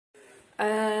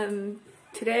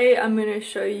Today I'm going to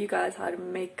show you guys how to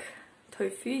make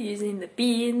tofu using the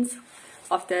beans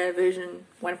after version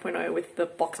 1.0 with the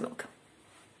box milk.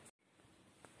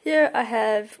 Here I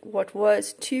have what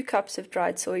was 2 cups of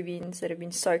dried soybeans that have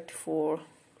been soaked for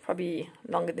probably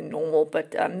longer than normal,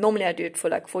 but normally I do it for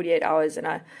like 48 hours and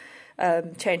I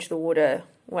change the water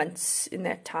once in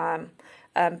that time,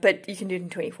 but you can do it in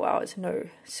 24 hours, no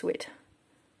sweat.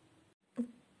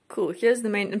 Cool, here's the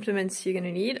main implements you're going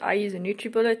to need. I use a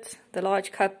NutriBullet, the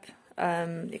large cup,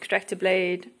 extractor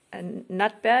blade, and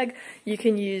nut bag. You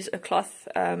can use a cloth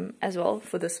as well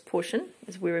for this portion,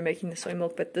 as we were making the soy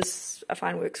milk, but this I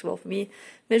find works well for me.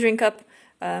 Measuring cup,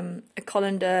 a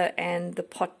colander, and the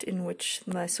pot in which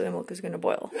my soy milk is going to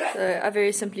boil. So I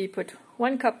very simply put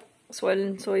 1 cup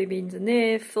swollen soybeans in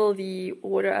there, fill the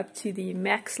water up to the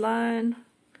max line,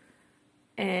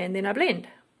 and then I blend.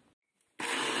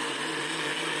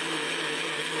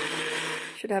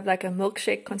 Should have like a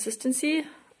milkshake consistency,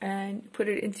 and put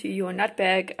it into your nut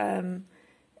bag,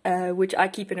 which I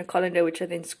keep in a colander, which I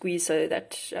then squeeze so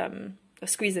that I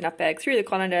squeeze the nut bag through the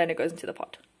colander and it goes into the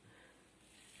pot.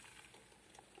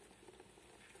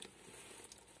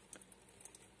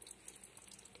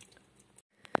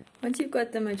 Once you've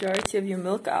got the majority of your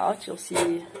milk out, you'll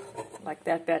see, like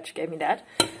that batch gave me that,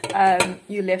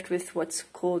 you're left with what's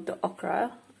called the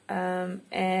okra.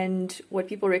 And what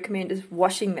people recommend is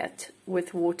washing that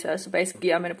with water. So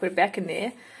basically I'm going to put it back in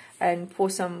there and pour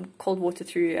some cold water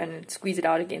through and squeeze it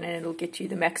out again, and it'll get you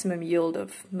the maximum yield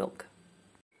of milk.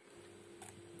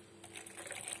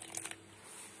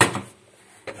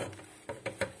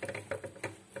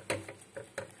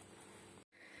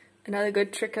 Another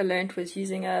good trick I learned was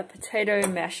using a potato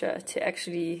masher to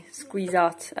actually squeeze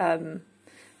out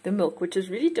the milk, which is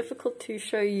really difficult to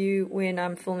show you when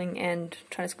I'm filming and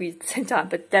trying to squeeze at the same time,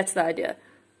 but that's the idea.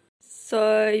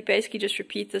 So you basically just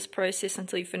repeat this process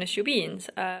until you finish your beans.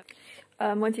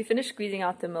 Once you finish squeezing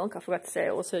out the milk, I forgot to say,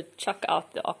 also chuck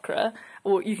out the okra,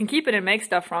 or you can keep it and make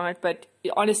stuff from it, but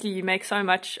honestly you make so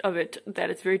much of it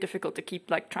that it's very difficult to keep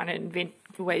like trying to invent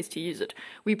ways to use it.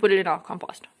 We put it in our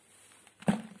compost.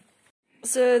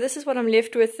 So this is what I'm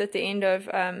left with at the end of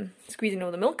squeezing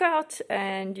all the milk out,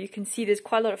 and you can see there's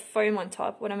quite a lot of foam on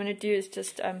top. What I'm going to do is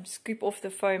just scoop off the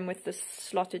foam with this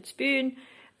slotted spoon,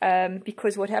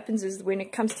 because what happens is when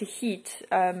it comes to heat,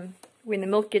 when the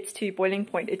milk gets to boiling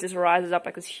point, it just rises up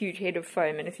like this huge head of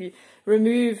foam, and if you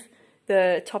remove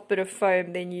the top bit of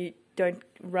foam, then you don't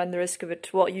run the risk of it,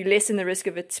 well, you lessen the risk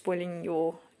of it spoiling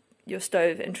your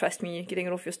stove, and trust me, getting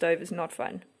it off your stove is not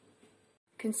fun.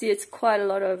 You can see it's quite a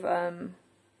lot of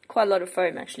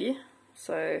foam actually,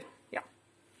 so yeah,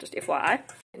 just FYI.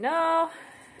 Now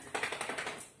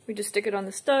we just stick it on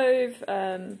the stove.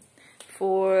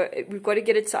 We've got to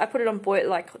get it, so I put it on boil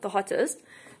like the hottest,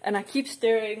 and I keep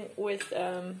stirring with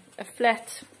a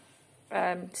flat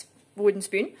wooden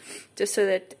spoon, just so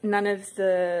that none of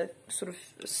the sort of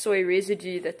soy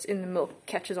residue that's in the milk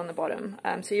catches on the bottom.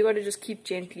 So you got to just keep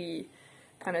gently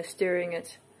kind of stirring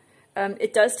it.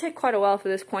 It does take quite a while for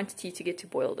this quantity to get to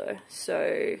boil though,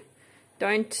 so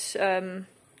don't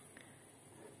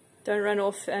run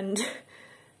off and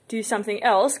do something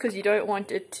else, because you don't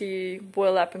want it to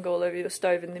boil up and go all over your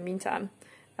stove in the meantime.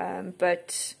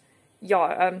 But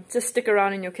yeah, just stick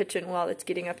around in your kitchen while it's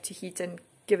getting up to heat and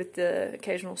give it the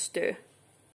occasional stir.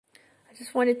 I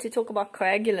just wanted to talk about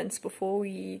coagulants before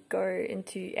we go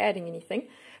into adding anything.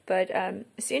 But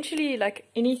essentially, like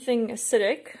anything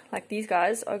acidic, like these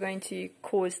guys, are going to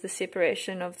cause the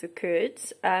separation of the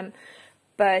curds.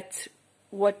 But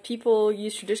what people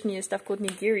use traditionally is stuff called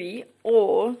nigiri,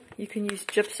 or you can use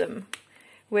gypsum,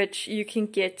 which you can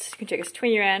get, you can check, it's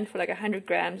 20 rand for like 100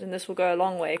 grams, and this will go a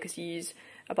long way because you use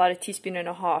about 1.5 teaspoons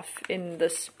in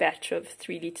this batch of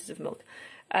 3 liters of milk.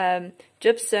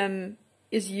 Gypsum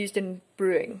is used in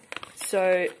brewing.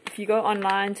 So if you go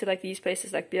online to like these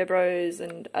places like Beer Bros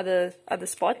and other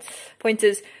spots, point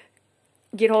is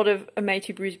get hold of a mate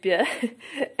who brews beer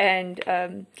and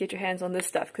get your hands on this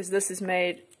stuff, because this has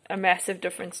made a massive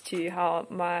difference to how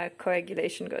my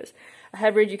coagulation goes. I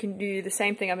have read you can do the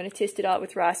same thing. I'm going to test it out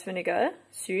with rice vinegar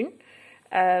soon.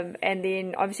 And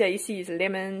then obviously I used to use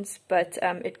lemons, but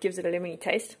it gives it a lemony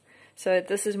taste. So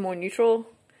this is more neutral.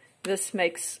 This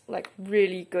makes like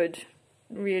really good,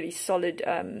 really solid,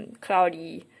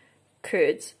 cloudy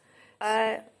curds.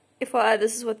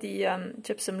 This is what the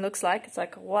gypsum looks like. It's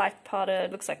like a white powder.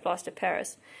 It looks like plaster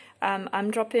Paris. I'm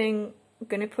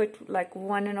going to put like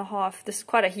 1.5, this is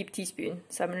quite a heap teaspoon,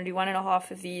 so I'm going to do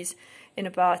 1.5 of these in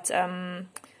about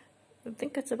I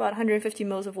think it's about 150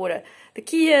 mils of water. The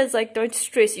key here is like, don't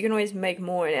stress, you can always make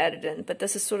more and add it in, but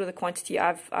this is sort of the quantity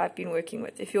I've been working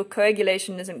with. If your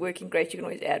coagulation isn't working great, you can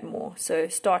always add more, so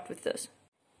start with this.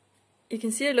 You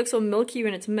can see it looks all milky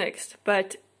when it's mixed,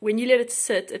 but when you let it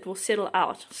sit, it will settle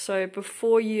out. So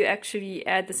before you actually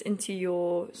add this into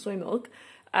your soy milk,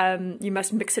 you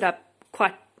must mix it up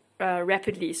quite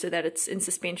rapidly so that it's in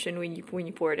suspension when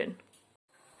you pour it in.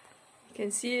 You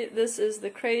can see this is the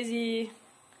crazy.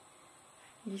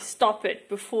 You stop it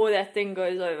before that thing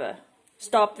goes over.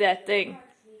 Stop that thing.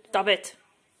 Stop it.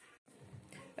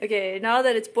 Okay, now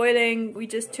that it's boiling, we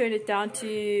just turn it down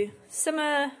to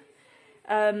simmer.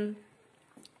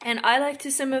 And I like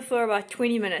to simmer for about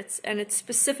 20 minutes, and it's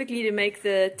specifically to make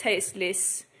the taste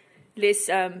less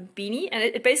beany, and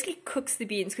it basically cooks the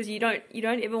beans, because you don't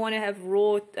ever want to have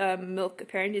raw milk.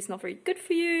 Apparently, it's not very good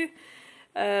for you.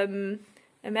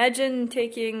 Imagine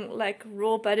taking like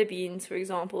raw butter beans, for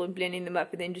example, and blending them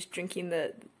up and then just drinking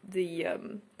the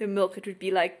milk. It would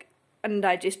be like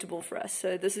undigestible for us,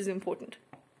 so this is important.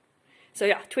 So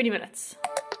yeah, 20 minutes.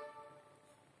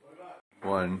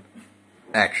 1.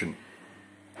 Action.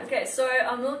 Okay, so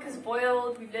our milk is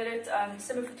boiled, we've let it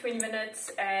simmer for 20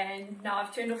 minutes, and now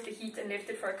I've turned off the heat and left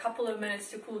it for a couple of minutes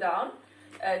to cool down.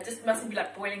 It just mustn't be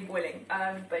like boiling,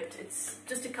 but it's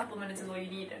just a couple of minutes is all you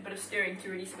need, and a bit of stirring to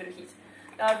release a bit of heat.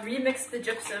 Now I've remixed the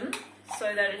gypsum so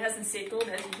that it hasn't settled,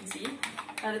 as you can see.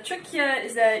 Now the trick here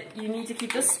is that you need to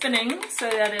keep this spinning so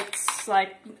that it's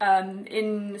like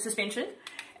in suspension,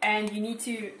 and you need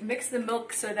to mix the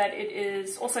milk so that it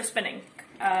is also spinning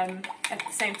at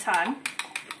the same time.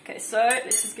 Okay, so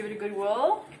let's just give it a good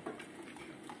whirl.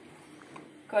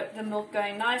 Got the milk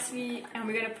going nicely, and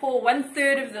we're going to pour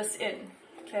 1/3 of this in.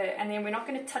 Okay, and then we're not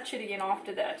going to touch it again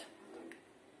after that.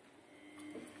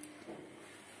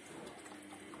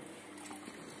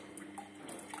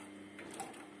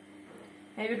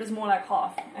 Maybe it was more like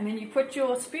half. And then you put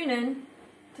your spoon in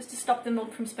just to stop the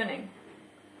milk from spinning.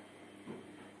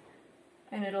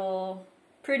 And it'll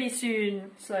pretty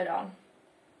soon slow down.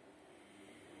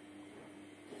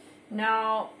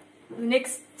 Now, the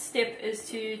next step is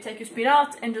to take your spoon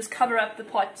out and just cover up the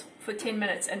pot for 10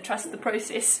 minutes and trust the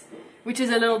process, which is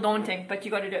a little daunting, but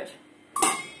you got to do it.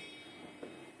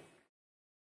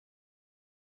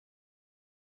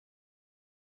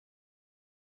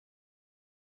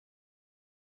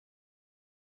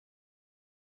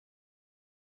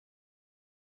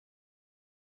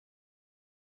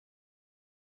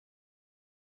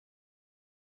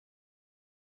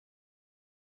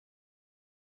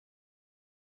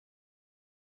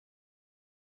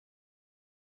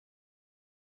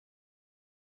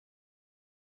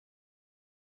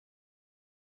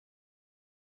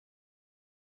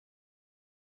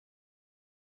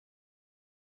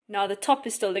 Now the top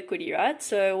is still liquidy, right?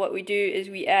 So what we do is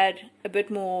we add a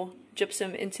bit more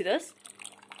gypsum into this.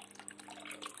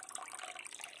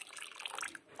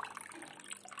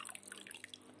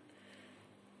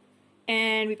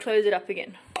 And we close it up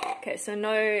again. Okay, so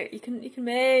now you can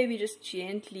maybe just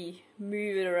gently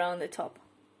move it around the top.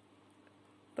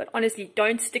 But honestly,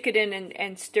 don't stick it in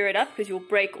and stir it up, because you'll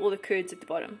break all the curds at the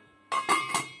bottom.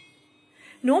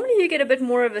 Normally you get a bit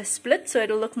more of a split, so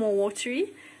it'll look more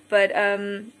watery, but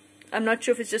I'm not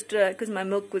sure if it's just because my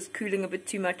milk was cooling a bit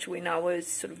too much when I was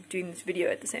sort of doing this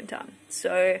video at the same time.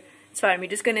 So it's fine. We're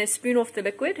just going to spoon off the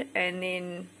liquid and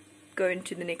then go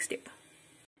into the next step.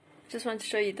 Just want to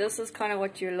show you, this is kind of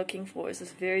what you're looking for, is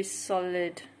this very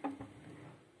solid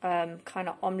kind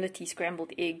of omelette-y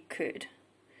scrambled egg curd.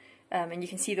 And you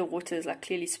can see the water is like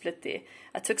clearly split there.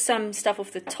 I took some stuff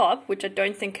off the top, which I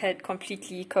don't think had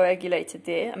completely coagulated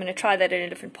there. I'm going to try that in a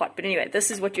different pot. But anyway, this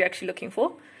is what you're actually looking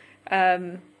for.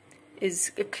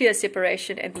 Is a clear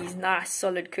separation and these nice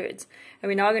solid curds. And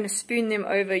we're now going to spoon them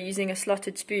over using a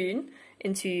slotted spoon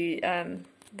into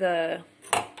the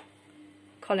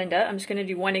colander. I'm just going to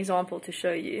do one example to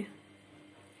show you. You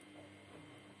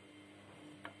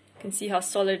can see how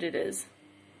solid it is.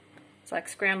 It's like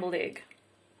scrambled egg.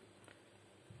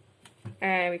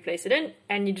 And we place it in,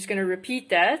 and you're just going to repeat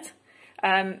that.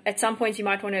 At some point you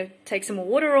might want to take some more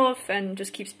water off and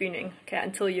just keep spooning, okay,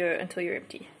 until you're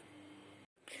empty.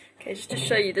 Okay, just to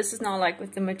show you, this is now like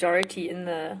with the majority in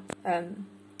the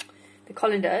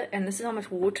colander, and this is how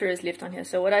much water is left on here.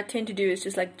 So what I tend to do is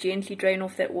just like gently drain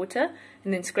off that water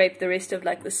and then scrape the rest of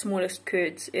like the smallest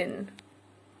curds in.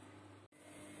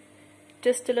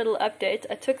 Just a little update,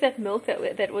 I took that milk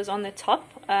that was on the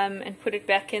top and put it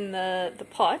back in the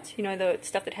pot, you know, the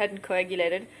stuff that hadn't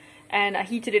coagulated, and I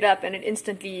heated it up and it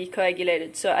instantly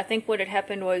coagulated. So I think what had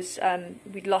happened was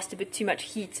we'd lost a bit too much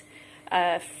heat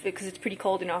because it's pretty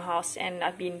cold in our house and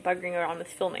I've been buggering around with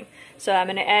filming. So I'm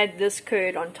going to add this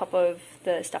curd on top of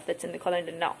the stuff that's in the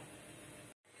colander now.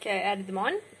 Okay, I added them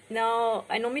on. Now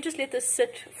I normally just let this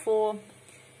sit for,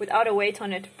 without a weight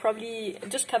on it, probably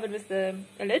just covered with a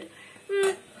lid,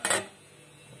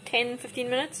 10-15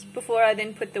 minutes before I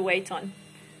then put the weight on.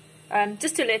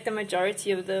 Just to let the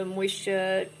majority of the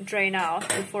moisture drain out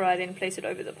before I then place it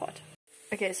over the pot.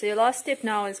 Okay, so your last step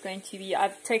now is going to be,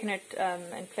 I've taken it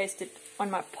and placed it on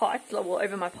my pot, or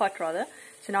over my pot rather.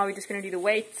 So now we're just going to do the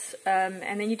weight, and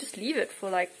then you just leave it for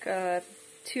like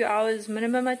 2 hours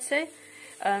minimum, I'd say.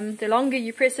 The longer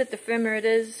you press it, the firmer it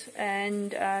is,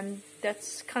 and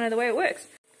that's kind of the way it works.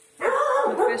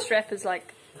 The first wrap is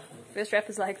like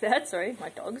that. Sorry, my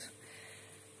dog's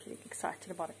getting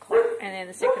excited about a car. And then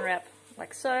the second wrap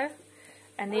like so.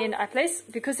 And then I place,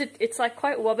 because it's like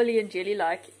quite wobbly and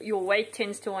jelly-like, your weight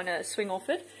tends to want to swing off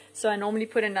it. So I normally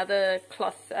put another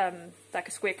cloth, like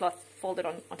a square cloth, folded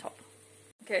on top.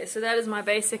 Okay, so that is my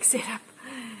basic setup.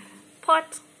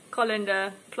 Pot,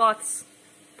 colander, cloths,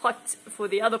 pot for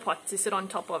the other pot to sit on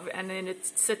top of, and then it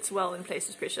sits well and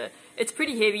places pressure. It's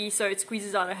pretty heavy, so it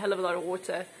squeezes out a hell of a lot of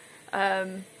water.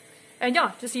 And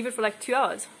yeah, just leave it for like 2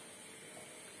 hours.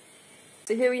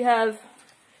 So here we have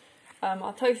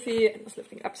our tofu. I'm just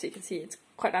lifting it up so you can see it's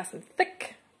quite nice and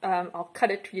thick. I'll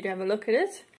cut it for you to have a look at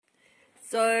it.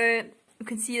 So you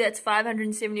can see that's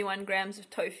 571 grams of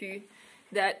tofu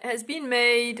that has been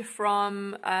made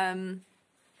from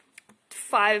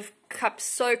 5 cups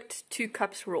soaked, 2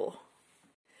 cups raw.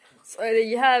 So there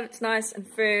you have, it's nice and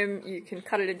firm. You can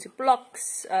cut it into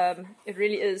blocks. It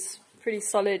really is pretty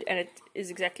solid, and it is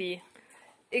exactly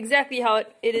how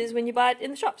it is when you buy it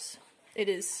in the shops. It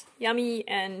is yummy,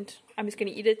 and I'm just going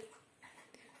to eat it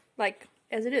like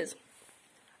as it is.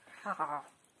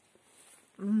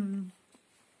 And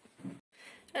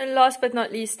last but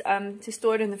not least, to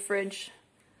store it in the fridge,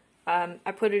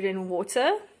 I put it in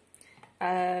water,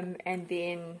 and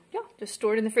then yeah, just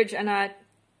store it in the fridge. And I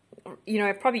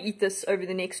probably eat this over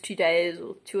the next 2 days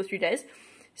or 2 or 3 days.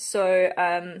 So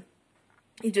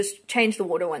you just change the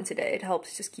water once a day. It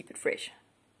helps just keep it fresh.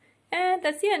 And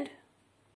that's the end.